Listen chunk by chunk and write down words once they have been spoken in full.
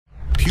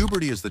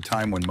Puberty is the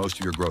time when most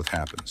of your growth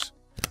happens.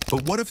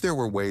 But what if there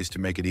were ways to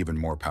make it even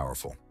more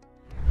powerful?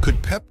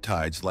 Could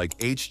peptides like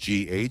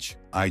HGH,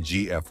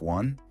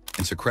 IGF-1,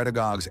 and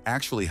secretagogues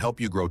actually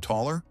help you grow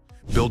taller,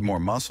 build more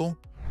muscle,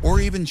 or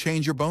even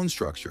change your bone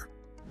structure?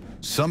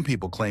 Some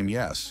people claim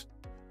yes,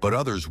 but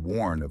others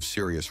warn of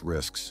serious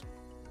risks.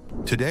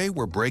 Today,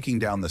 we're breaking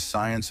down the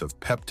science of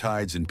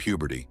peptides in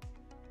puberty,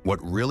 what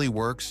really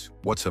works,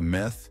 what's a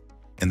myth,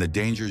 and the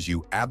dangers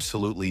you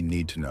absolutely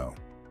need to know.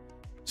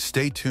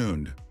 Stay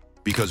tuned,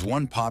 because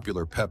one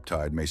popular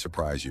peptide may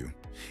surprise you.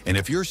 And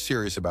if you're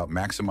serious about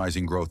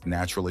maximizing growth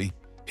naturally,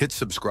 hit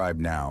subscribe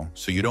now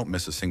so you don't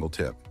miss a single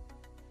tip.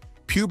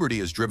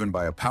 Puberty is driven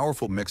by a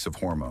powerful mix of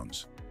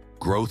hormones: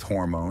 growth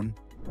hormone,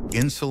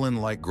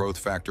 insulin-like growth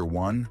factor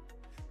 1,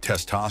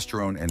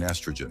 testosterone, and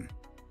estrogen.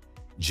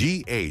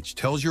 GH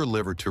tells your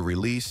liver to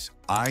release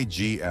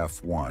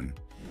IGF-1,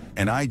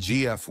 and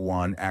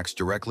IGF-1 acts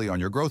directly on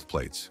your growth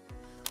plates,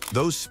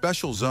 those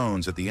special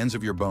zones at the ends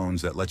of your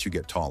bones that let you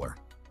get taller.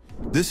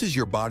 This is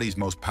your body's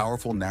most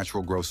powerful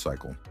natural growth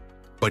cycle.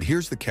 But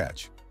here's the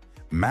catch.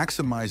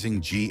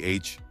 Maximizing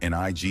GH and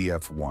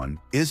IGF-1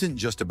 isn't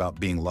just about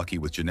being lucky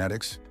with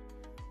genetics.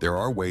 There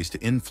are ways to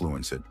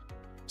influence it,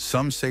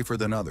 some safer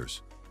than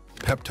others.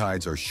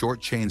 Peptides are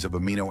short chains of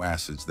amino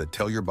acids that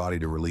tell your body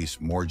to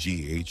release more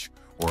GH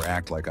or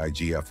act like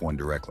IGF-1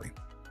 directly.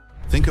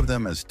 Think of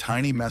them as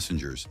tiny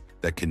messengers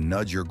that can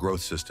nudge your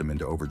growth system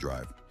into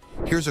overdrive.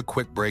 Here's a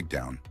quick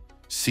breakdown.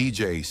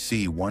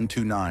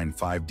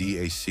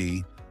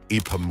 CJC1295DAC,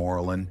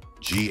 ipamorelin,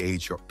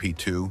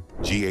 GHRP2,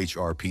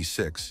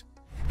 GHRP6,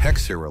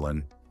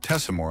 hexirelin,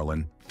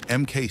 tesamorelin,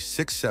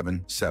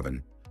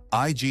 MK677,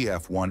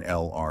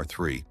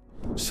 IGF-1LR3.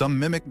 Some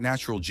mimic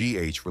natural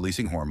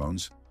GH-releasing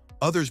hormones,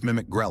 others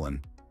mimic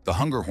ghrelin, the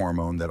hunger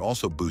hormone that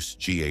also boosts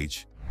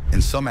GH,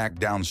 and some act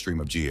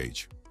downstream of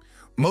GH.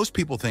 Most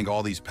people think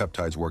all these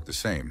peptides work the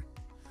same,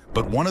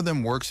 but one of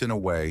them works in a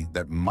way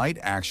that might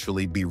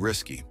actually be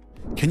risky.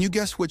 Can you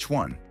guess which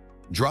one?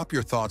 Drop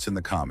your thoughts in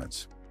the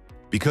comments.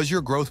 Because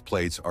your growth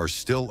plates are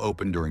still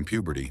open during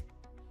puberty,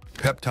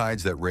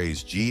 peptides that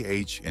raise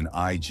GH and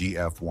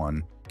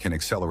IGF-1 can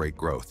accelerate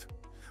growth.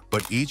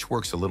 But each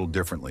works a little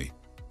differently.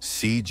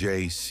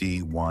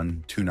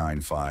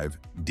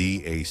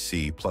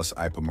 CJC1295DAC plus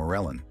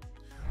ipamorelin,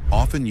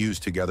 often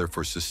used together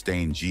for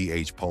sustained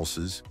GH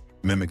pulses,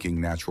 mimicking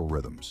natural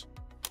rhythms.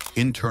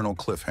 Internal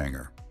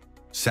cliffhanger.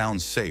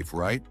 Sounds safe,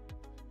 right?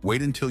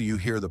 Wait until you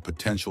hear the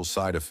potential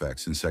side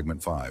effects in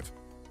segment 5.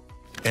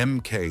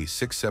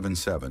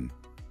 MK677,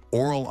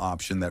 oral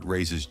option that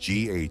raises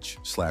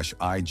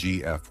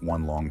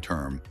GH/IGF-1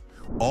 long-term,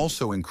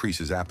 also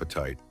increases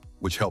appetite,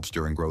 which helps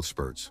during growth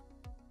spurts.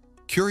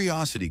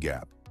 Curiosity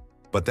gap,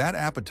 but that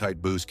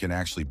appetite boost can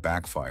actually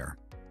backfire.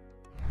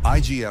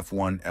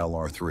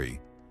 IGF-1LR3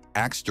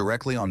 acts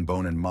directly on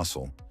bone and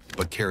muscle,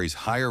 but carries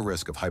higher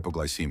risk of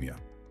hypoglycemia.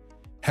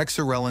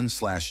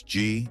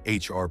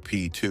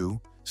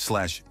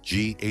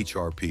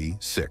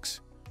 Hexirelin/GHRP2/GHRP6,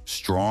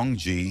 strong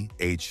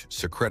GH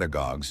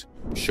secretagogues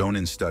shown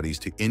in studies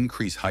to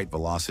increase height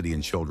velocity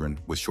in children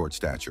with short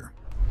stature.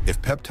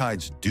 If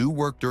peptides do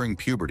work during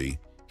puberty,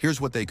 here's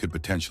what they could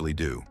potentially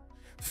do.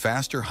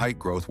 Faster height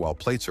growth while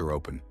plates are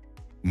open,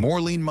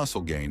 more lean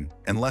muscle gain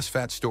and less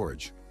fat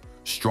storage,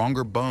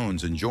 stronger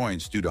bones and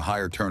joints due to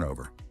higher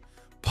turnover,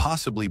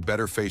 possibly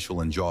better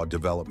facial and jaw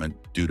development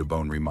due to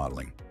bone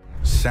remodeling.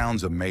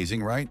 Sounds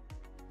amazing, right?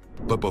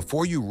 But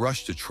before you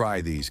rush to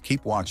try these,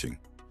 keep watching.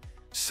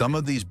 Some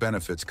of these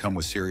benefits come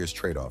with serious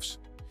trade-offs.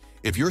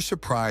 If you're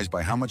surprised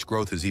by how much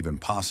growth is even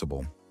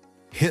possible,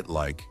 hit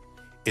like.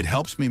 It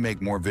helps me make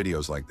more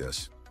videos like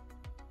this.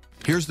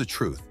 Here's the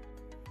truth.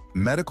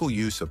 Medical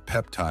use of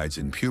peptides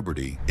in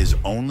puberty is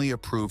only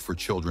approved for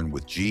children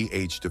with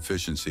GH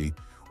deficiency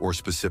or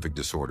specific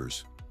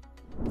disorders.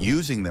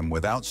 Using them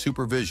without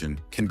supervision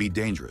can be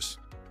dangerous.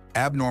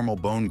 Abnormal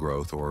bone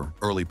growth or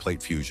early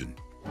plate fusion,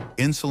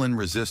 insulin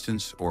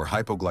resistance or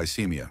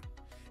hypoglycemia,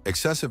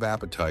 excessive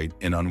appetite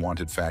and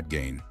unwanted fat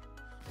gain,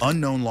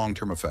 unknown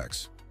long-term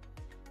effects.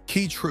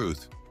 Key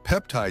truth,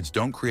 peptides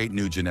don't create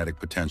new genetic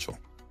potential.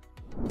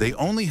 They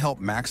only help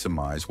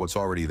maximize what's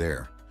already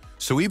there.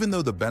 So even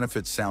though the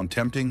benefits sound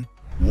tempting,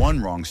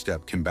 one wrong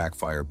step can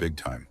backfire big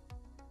time.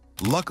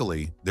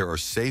 Luckily, there are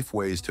safe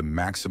ways to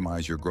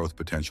maximize your growth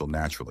potential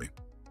naturally.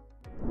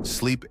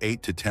 Sleep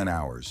 8 to 10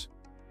 hours.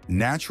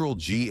 Natural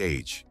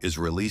GH is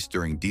released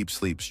during deep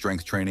sleep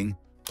strength training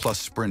plus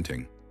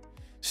sprinting.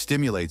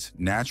 Stimulates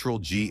natural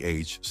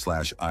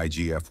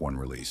GH/IGF-1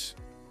 release.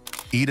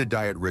 Eat a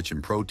diet rich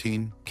in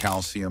protein,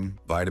 calcium,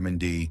 vitamin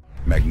D,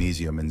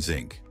 magnesium, and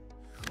zinc.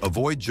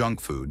 Avoid junk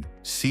food,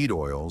 seed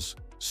oils,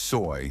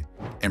 soy,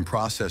 and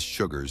processed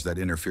sugars that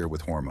interfere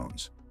with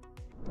hormones.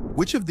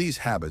 Which of these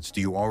habits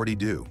do you already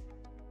do?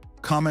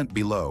 Comment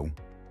below.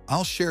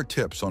 I'll share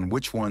tips on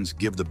which ones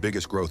give the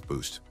biggest growth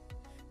boost.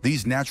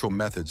 These natural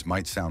methods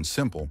might sound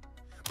simple,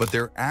 but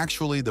they're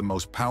actually the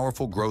most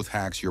powerful growth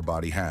hacks your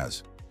body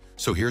has.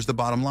 So here's the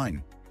bottom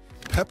line.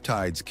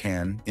 Peptides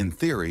can, in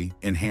theory,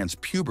 enhance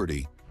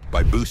puberty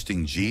by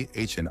boosting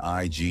GH and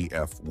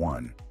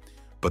IGF-1.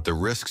 but the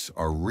risks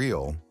are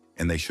real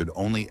and they should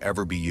only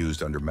ever be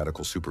used under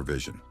medical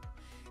supervision.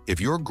 If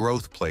your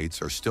growth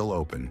plates are still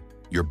open,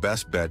 your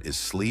best bet is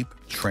sleep,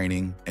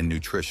 training, and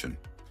nutrition,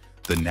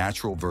 the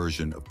natural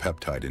version of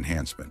peptide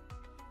enhancement.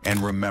 And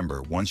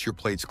remember, once your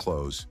plates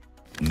close,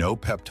 no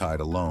peptide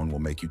alone will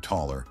make you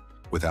taller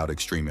without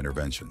extreme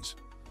interventions.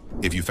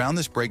 If you found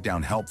this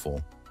breakdown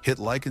helpful, hit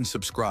like and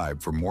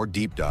subscribe for more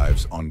deep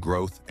dives on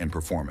growth and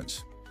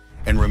performance.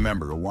 And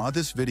remember, while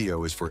this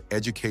video is for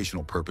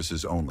educational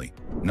purposes only,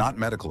 not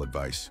medical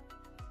advice,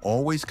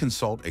 always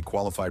consult a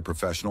qualified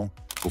professional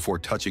before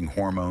touching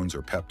hormones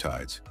or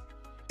peptides.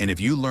 And if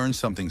you learned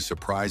something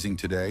surprising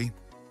today,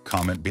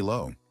 comment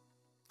below.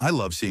 I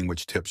love seeing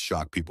which tips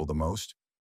shock people the most.